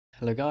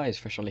Hello guys,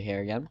 Freshly here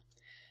again,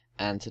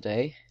 and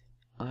today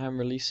I am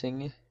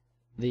releasing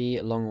the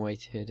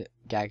long-awaited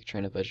Gag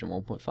Trainer version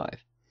 1.5.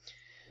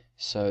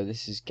 So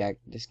this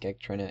Gag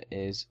Trainer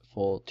is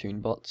for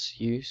Toonbot's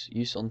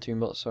use on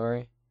Toonbot,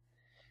 sorry.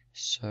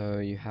 So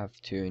you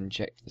have to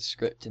inject the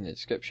script in the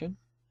description,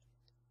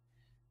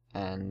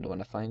 and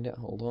when I find it,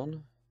 hold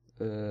on,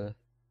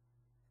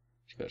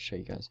 just gotta show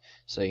you guys.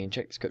 So you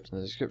inject the script in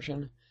the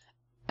description,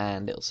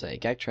 and it'll say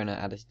Gag Trainer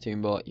added to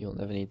Toonbot. You'll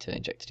never need to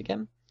inject it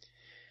again.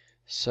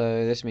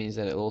 So this means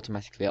that it'll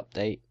automatically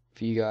update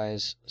for you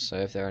guys, so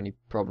if there are any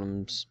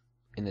problems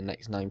in the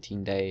next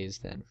 19 days,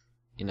 then,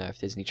 you know, if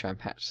Disney try and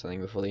patch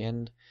something before the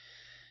end,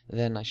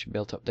 then I should be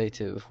able to update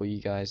it before you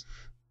guys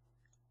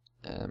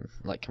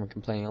like come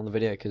complaining on the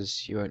video,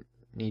 because you won't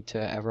need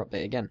to ever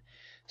update again.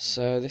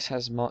 So this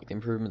has marked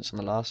improvements on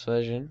the last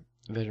version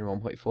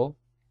 1.4.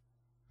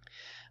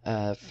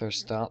 For a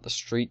start, the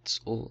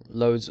streets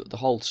loads the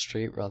whole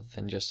street rather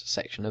than just a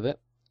section of it.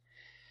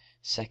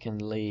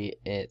 Secondly,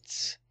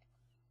 it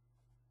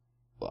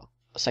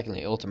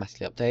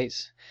automatically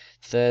updates.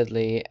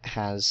 Thirdly, it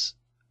has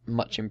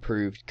much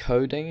improved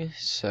coding,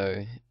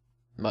 so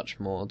much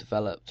more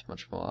developed,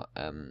 much more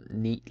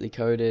neatly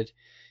coded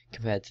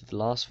compared to the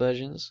last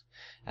versions.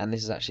 And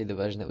this is actually the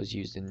version that was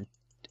used in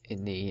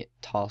the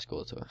task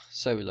auto.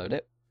 So we load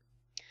it,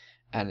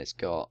 and it's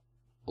got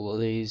all of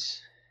these,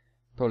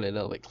 probably a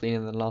little bit cleaner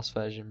than the last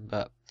version,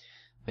 but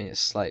I mean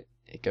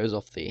it goes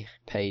off the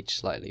page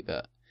slightly,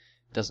 but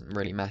it doesn't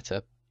really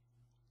matter.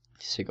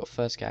 So you got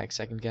first gag,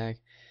 second gag.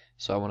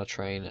 So I want to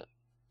train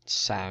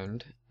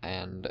sound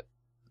and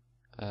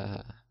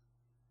I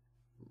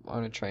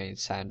want to train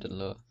sound and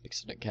lure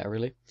because I don't care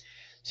really.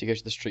 So you go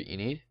to the street you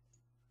need,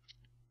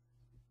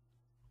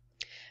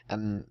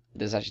 and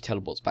there's actually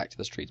teleports back to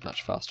the streets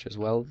much faster as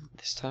well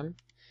this time.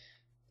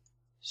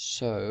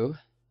 So,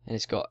 and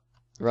it's got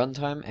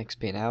runtime,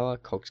 XP an hour,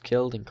 cogs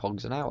killed, and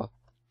cogs an hour.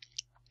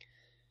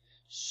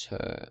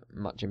 So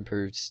much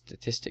improved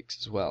statistics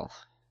as well.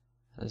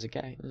 There's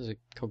a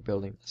cog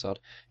building, that's odd.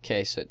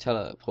 Okay, so it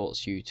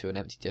teleports you to an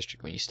empty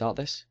district when you start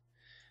this.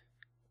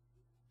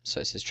 So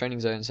it says training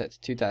zone set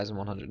to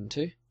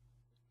 2102.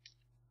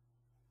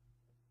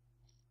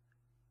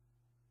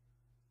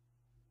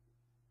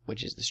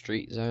 Which is the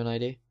street zone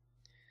ID.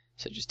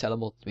 So it just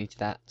teleported me to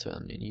that, to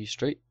a new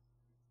street.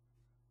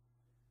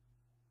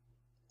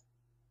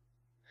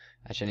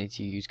 Actually I need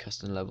to use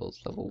custom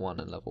levels, level 1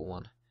 and level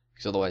 1.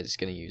 Because otherwise it's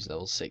going to use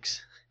level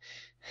 6.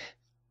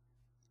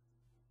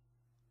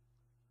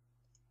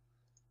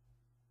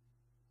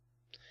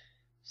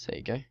 So there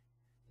you go.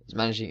 It's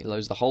managing to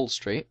load the whole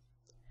street,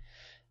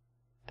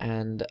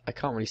 and I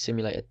can't really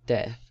simulate a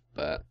death,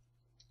 but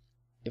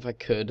if I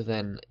could,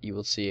 then you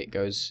will see it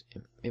goes,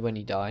 when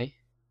you die,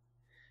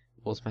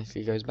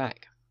 automatically goes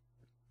back.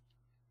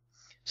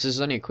 So this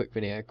is only a quick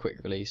video, a quick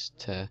release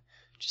to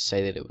just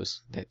say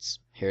that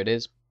here it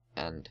is,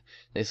 and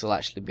this will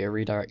actually be a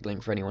redirect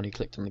link for anyone who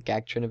clicked on the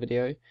Gag Trainer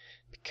video,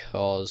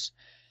 because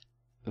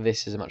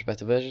this is a much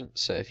better version.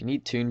 So if you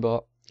need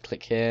Toonbot,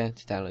 click here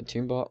to download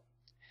Toonbot.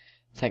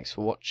 Thanks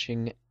for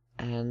watching,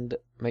 and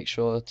make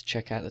sure to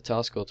check out the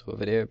task auto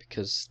video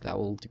because that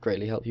will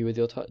greatly help you with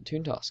your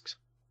Toon tasks.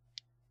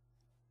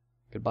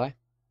 Goodbye.